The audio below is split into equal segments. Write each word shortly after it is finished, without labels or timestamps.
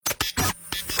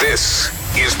This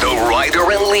is the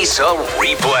Ryder and Lisa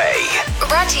replay.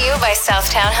 Brought to you by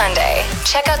Southtown Hyundai.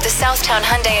 Check out the Southtown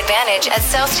Hyundai Advantage at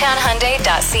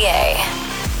southtownhyundai.ca.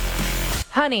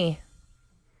 Honey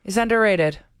is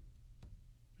underrated.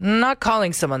 Not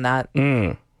calling someone that.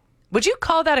 Would you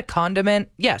call that a condiment?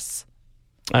 Yes.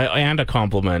 And a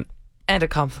compliment. And a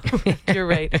compliment. You're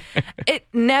right. It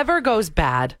never goes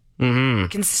bad.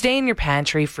 It can stay in your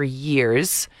pantry for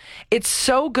years. It's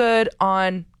so good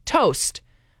on toast,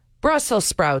 Brussels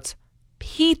sprouts,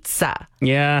 pizza.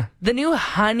 Yeah. The new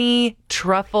honey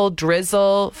truffle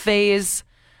drizzle phase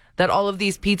that all of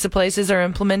these pizza places are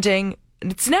implementing,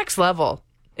 it's next level.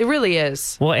 It really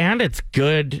is. Well, and it's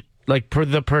good. Like,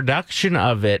 the production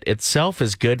of it itself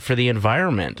is good for the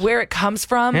environment. Where it comes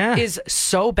from Yeah. is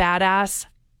so badass.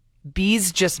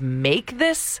 Bees just make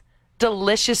this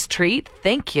delicious treat.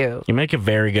 Thank you. You make a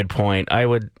very good point. I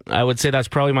would say that's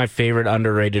probably my favorite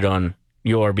underrated on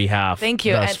your behalf. Thank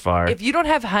you. Thus And far. if you don't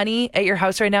have honey at your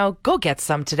house right now, go get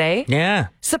some today. Yeah.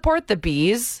 Support the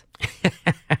bees.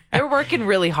 They're working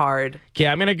really hard. Okay,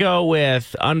 I'm going to go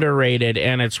with underrated,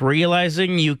 and it's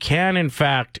realizing you can, in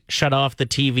fact, shut off the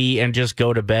TV and just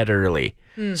go to bed early.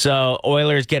 So,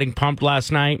 Oilers getting pumped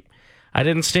last night. I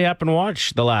didn't stay up and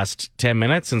watch the last 10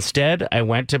 minutes. Instead, I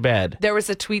went to bed. There was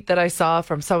a tweet that I saw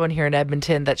from someone here in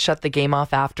Edmonton that shut the game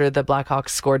off after the Blackhawks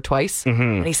scored twice.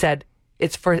 And he said,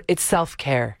 it's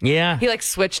self-care. Yeah. He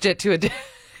switched it to a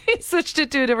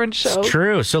different show. It's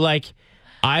true. So,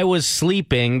 I was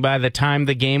sleeping by the time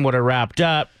the game would have wrapped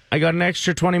up. I got an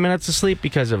extra 20 minutes of sleep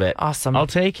because of it. Awesome. I'll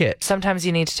take it. Sometimes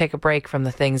you need to take a break from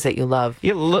the things that you love.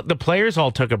 Yeah, look, the players all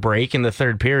took a break in the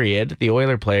third period. The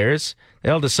Oiler players,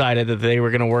 they all decided that they were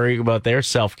going to worry about their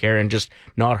self-care and just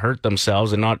not hurt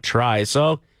themselves and not try.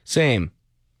 So, same.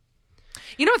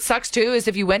 You know what sucks too is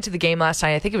if you went to the game last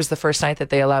night, I think it was the first night that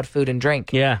they allowed food and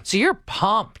drink. Yeah. So you're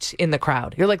pumped in the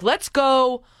crowd. You're like, let's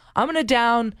go. I'm going to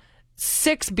down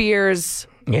 6 beers.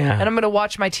 Yeah. And I'm going to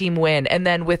watch my team win. And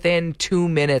then within 2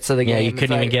 minutes of the game, Yeah, you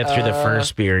couldn't even get through the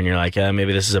first beer, and you're like,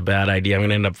 maybe this is a bad idea. I'm going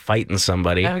to end up fighting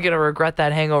somebody. I'm going to regret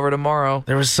that hangover tomorrow.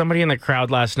 There was somebody in the crowd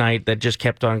last night that just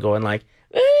kept on going ooh,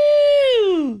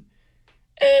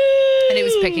 And it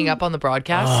was picking up on the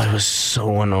broadcast. Oh, it was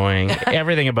so annoying.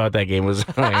 Everything about that game was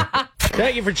annoying.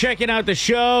 Thank you for checking out the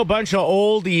show. Bunch of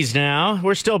oldies now.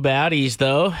 We're still baddies,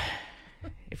 though.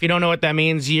 If you don't know what that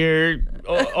means, you're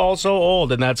also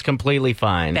old, and that's completely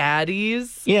fine.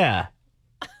 Baddies. Yeah.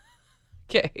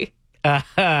 Okay.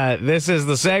 This is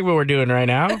the segment we're doing right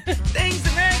now. Things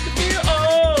that make you feel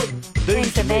old.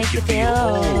 Things that make you feel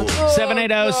old.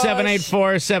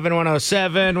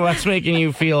 780-784-7107. What's making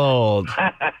you feel old?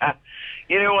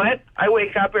 You know what? I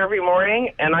wake up every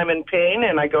morning and I'm in pain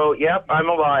and I go, yep, I'm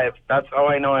alive. That's how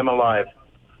I know I'm alive.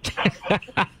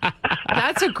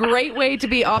 That's a great way to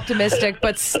be optimistic,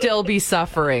 but still be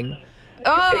suffering.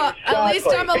 Oh, at least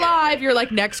I'm alive. You're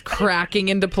neck's cracking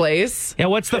into place. Yeah,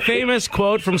 what's the famous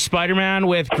quote from Spider-Man?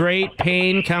 With great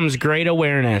pain comes great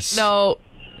awareness. No.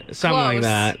 Something like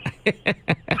that.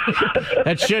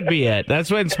 That should be it.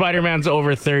 That's when Spider-Man's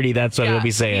over 30. That's what he'll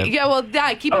be saying. Yeah, well,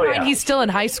 keep in mind he's still in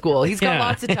high school. He's got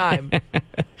lots of time.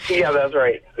 Yeah, that's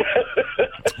right.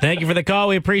 Thank you for the call.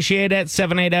 We appreciate it.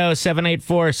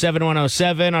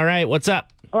 780-784-7107. All right, what's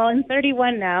up? Well, I'm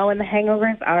 31 now, and the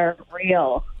hangovers are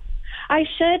real. I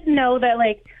should know that,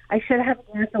 I should have a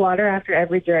glass of water after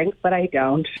every drink, but I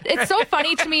don't. It's so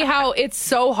funny to me how it's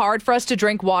so hard for us to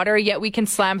drink water, yet we can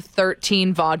slam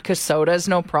 13 vodka sodas,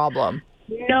 no problem.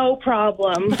 No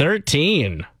problem.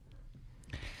 13.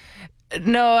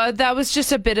 No, that was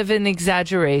just a bit of an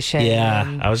exaggeration.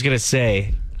 Yeah, I was going to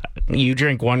say, you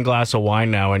drink one glass of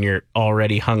wine now and you're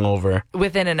already hungover.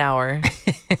 Within an hour.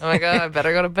 Oh my God, I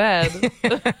better go to bed.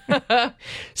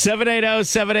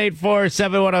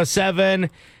 780-784-7107.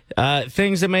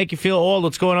 Things that make you feel old.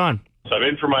 What's going on? So I'm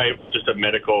in for just a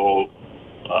medical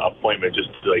appointment, just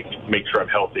to make sure I'm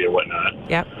healthy and whatnot.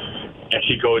 Yep. And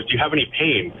she goes, "Do you have any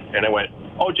pain?" And I went,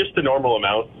 "Oh, just the normal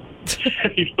amount."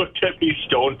 And he looked at me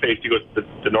stone-faced. He goes,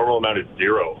 the normal amount is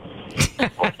 0.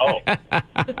 Oh.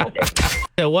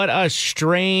 Okay. What a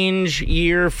strange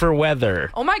year for weather.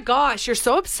 Oh my gosh, you're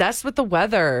so obsessed with the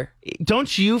weather.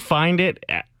 Don't you find it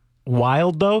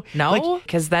wild, though? No,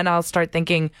 because then I'll start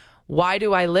thinking, why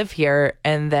do I live here?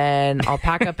 And then I'll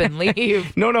pack up and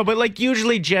leave. No, but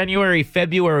usually January,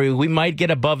 February, we might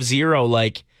get above 0,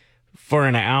 for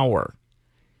an hour.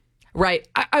 Right.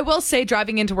 I will say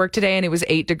driving into work today and it was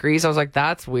 8 degrees. I was like,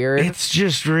 that's weird. It's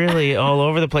just really all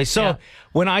over the place. So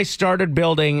when I started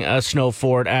building a snow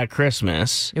fort at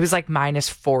Christmas, it was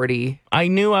 -40.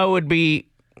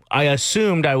 I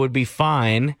assumed I would be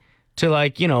fine.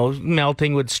 to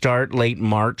melting would start late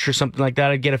March or something like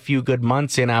that. I'd get a few good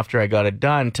months in after I got it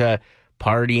done to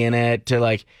party in it, to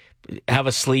have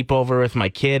a sleepover with my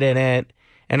kid in it.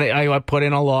 And I put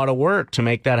in a lot of work to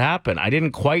make that happen. I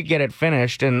didn't quite get it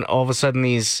finished, and all of a sudden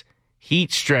these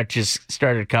heat stretches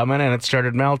started coming and it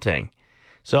started melting.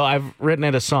 So I've written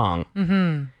it a song.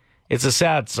 Mm-hmm. It's a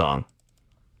sad song.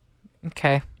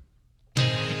 Okay.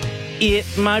 It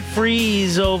might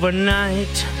freeze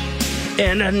overnight,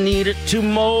 and I need it to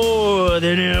more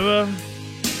than ever.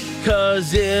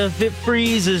 'Cause if it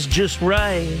freezes just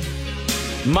right,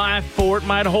 my fort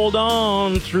might hold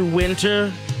on through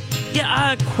winter. Yeah,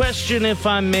 I question if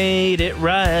I made it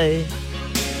right,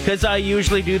 'cause I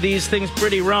usually do these things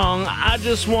pretty wrong. I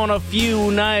just want a few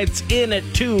nights in it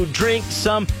to drink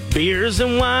some beers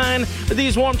and wine. But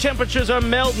these warm temperatures are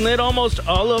melting it almost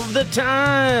all of the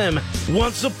time.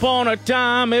 Once upon a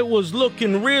time, it was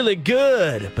looking really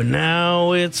good, but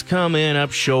now it's coming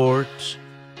up short.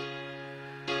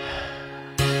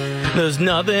 There's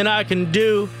nothing I can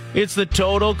do. It's the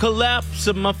total collapse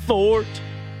of my fort.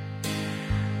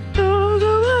 Total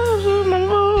collapse of my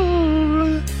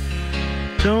fort.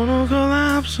 Total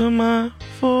collapse of my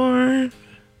fort.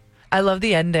 I love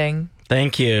the ending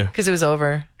Thank you. because it was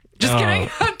over. Just kidding.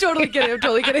 I'm totally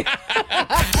kidding.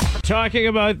 Talking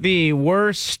about the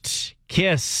worst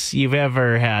kiss you've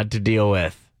ever had to deal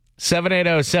with.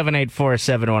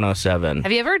 780-784-7107.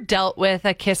 Have you ever dealt with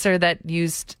a kisser that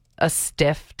used a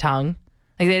stiff tongue?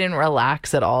 Like they didn't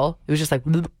relax at all. It was just like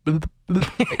bloop, bloop,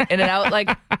 bloop, in and out, like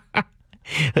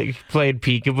Played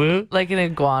peekaboo? like an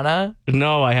iguana.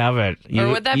 No, I haven't. Or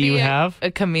would that be have? a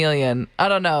chameleon? I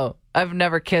don't know. I've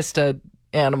never kissed a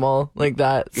animal like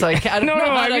that, so I don't No, know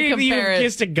how I to mean you compare it.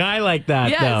 kissed a guy like that,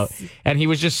 Yes. though. And he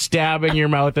was just stabbing your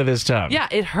mouth with his tongue. Yeah,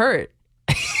 it hurt.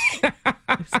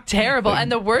 It's terrible.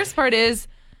 And the worst part is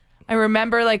I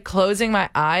remember closing my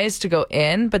eyes to go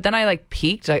in, but then I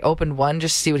peeked. I opened one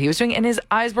just to see what he was doing, and his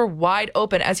eyes were wide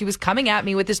open as he was coming at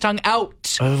me with his tongue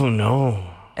out. Oh, no.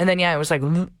 And then, it was like,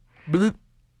 bloop, bloop,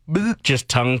 bloop. Just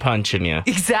tongue punching you.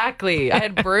 Exactly. I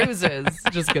had bruises.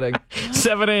 Just kidding.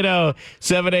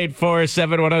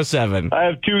 780-784-7107. I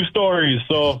have two stories.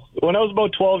 So when I was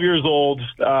about 12 years old,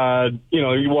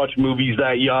 you watch movies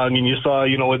that young and you saw,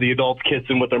 where the adults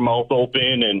kissing with their mouth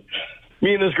open, and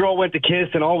me and this girl went to kiss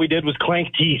and all we did was clank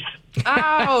teeth.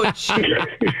 Ouch.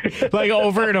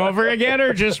 Over and over again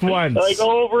or just once?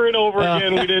 Over and over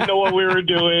again. We didn't know what we were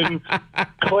doing.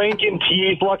 Clanking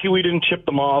teeth. Lucky we didn't chip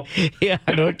them off. Yeah,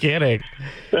 no kidding.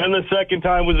 And the second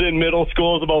time was in middle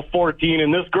school. I was about 14,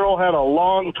 and this girl had a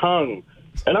long tongue.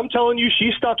 And I'm telling you,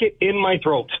 she stuck it in my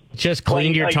throat. Just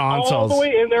cleaned your tonsils. All the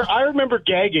way in there. I remember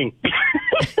gagging.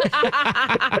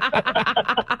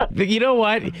 You know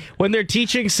what? When they're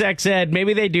teaching sex ed,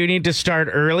 maybe they do need to start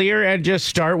earlier and just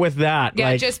start with that.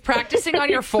 Yeah, just practicing on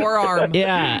your forearm.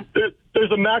 Yeah.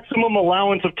 There's a maximum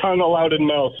allowance of tongue allowed in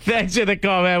mouth. Thanks for the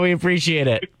call, man. We appreciate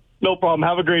it. No problem.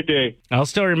 Have a great day. I'll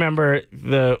still remember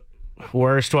the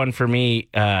worst one for me,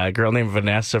 a girl named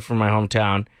Vanessa from my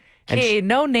hometown. And Hey,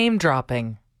 no name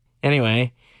dropping.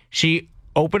 anyway, she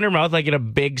opened her mouth in a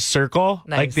big circle,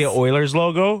 like Nice. the Oilers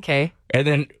logo. Okay. And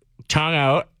then tongue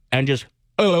out and just...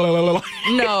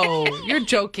 No, you're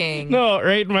joking. No,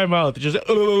 right in my mouth. Just...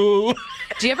 Do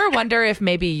you ever wonder if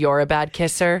maybe you're a bad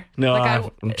kisser? No,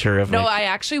 Like, I'm terrific. No, I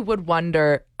actually would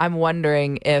wonder. I'm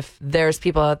wondering if there's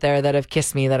people out there that have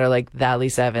kissed me that are like that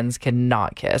Lisa Evans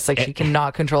cannot kiss. Like she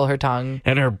cannot control her tongue.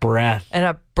 And her breath. And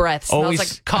her breath smells Always-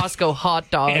 like Costco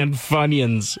hot dog. And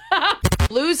Funyuns.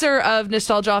 Loser of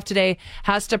Nostalgia Off today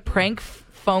has to prank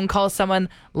phone call someone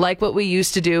like what we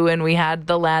used to do when we had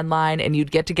the landline and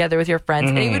you'd get together with your friends.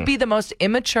 And it would be the most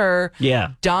immature,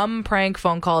 Yeah. dumb prank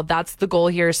phone call. That's the goal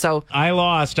here. So I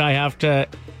lost. I have to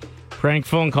prank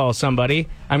phone call somebody.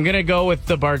 I'm going to go with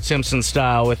the Bart Simpson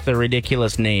style with the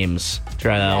ridiculous names.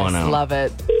 Try that one out. love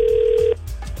it.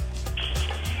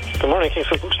 Good morning,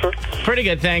 Kingswood Bookstore. Pretty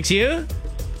good, thanks. You?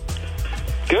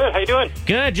 Good, how you doing?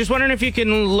 Good. Just wondering if you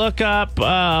can look up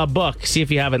a book, see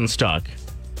if you have it in stock.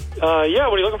 Yeah,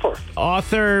 what are you looking for?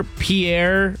 Author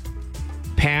Pierre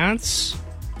Pants.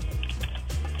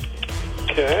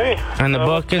 Okay. And the what's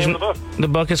book the is name of the book? the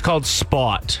book is called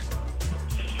Spot.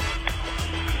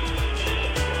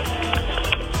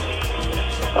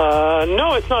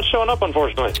 No, it's not showing up,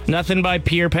 unfortunately. Nothing by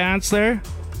Pierre Pants there?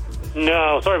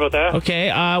 No, sorry about that. Okay,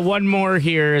 one more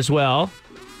here as well.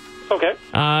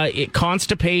 Okay.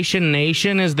 Constipation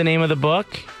Nation is the name of the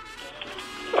book.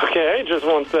 Okay, just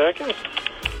 1 second.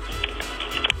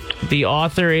 The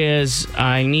author is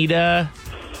Anita,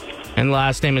 and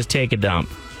last name is Take a Dump.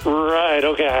 Right,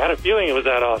 okay, I had a feeling it was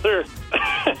that author.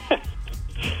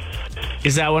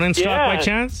 Is that one in stock Yeah. by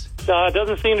chance? It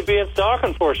doesn't seem to be in stock,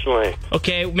 unfortunately.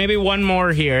 Okay, maybe one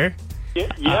more here.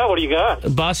 Yeah, what do you got?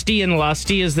 Busty and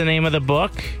Lusty is the name of the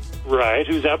book. Right,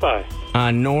 who's that by?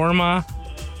 Norma,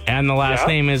 and the last Yeah?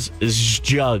 name is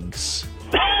Jugs.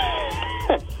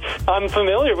 I'm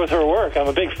familiar with her work. I'm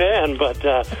a big fan, but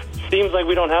seems like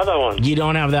we don't have that one. You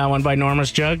don't have that one by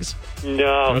Norma's Jugs?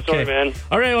 No, sorry, man.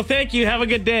 All right, well, thank you. Have a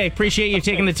good day. Appreciate you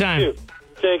taking the time. You.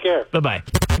 Take care. Bye-bye.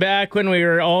 Back when we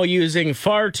were all using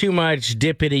far too much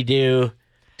dippity-doo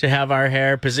to have our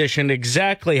hair positioned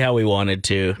exactly how we wanted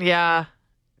to. Yeah.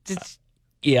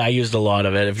 Yeah, I used a lot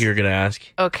of it, if you're going to ask.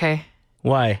 Okay.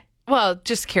 Why? Well,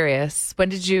 just curious.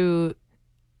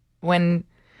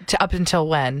 Up until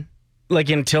when? Like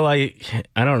until I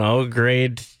don't know,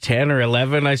 grade 10 or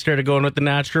 11, I started going with the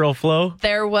natural flow.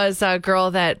 There was a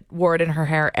girl that wore it in her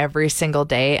hair every single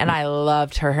day, and I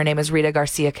loved her. Her name is Rita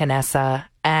Garcia Canessa.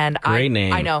 And Great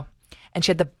name. I know. And she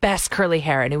had the best curly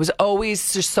hair, and it was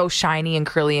always just so shiny and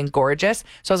curly and gorgeous.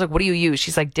 So I was like, what do you use?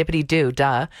 She's like, dippity doo,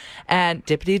 duh. And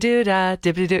dippity doo, da,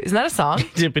 dippity doo. Isn't that a song?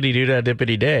 Dippity doo da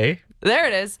dippity day. There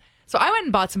it is. So I went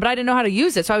and bought some, but I didn't know how to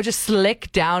use it. So I would just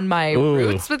slick down my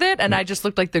roots with it, and I just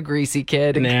looked like the greasy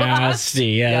kid in class. Nasty.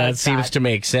 Yeah, that it's seems bad. to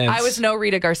make sense. I was no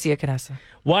Rita Garcia Canessa.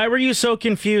 Why were you so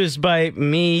confused by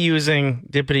me using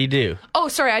dippity doo? Oh,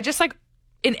 sorry. I just like,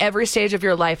 in every stage of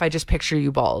your life, I just picture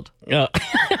you bald. Oh.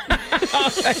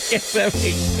 I guess that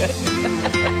makes sense.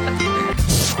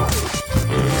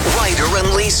 Ryder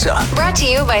and Lisa. Brought to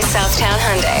you by Southtown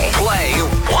Hyundai. Play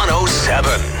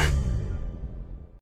 107.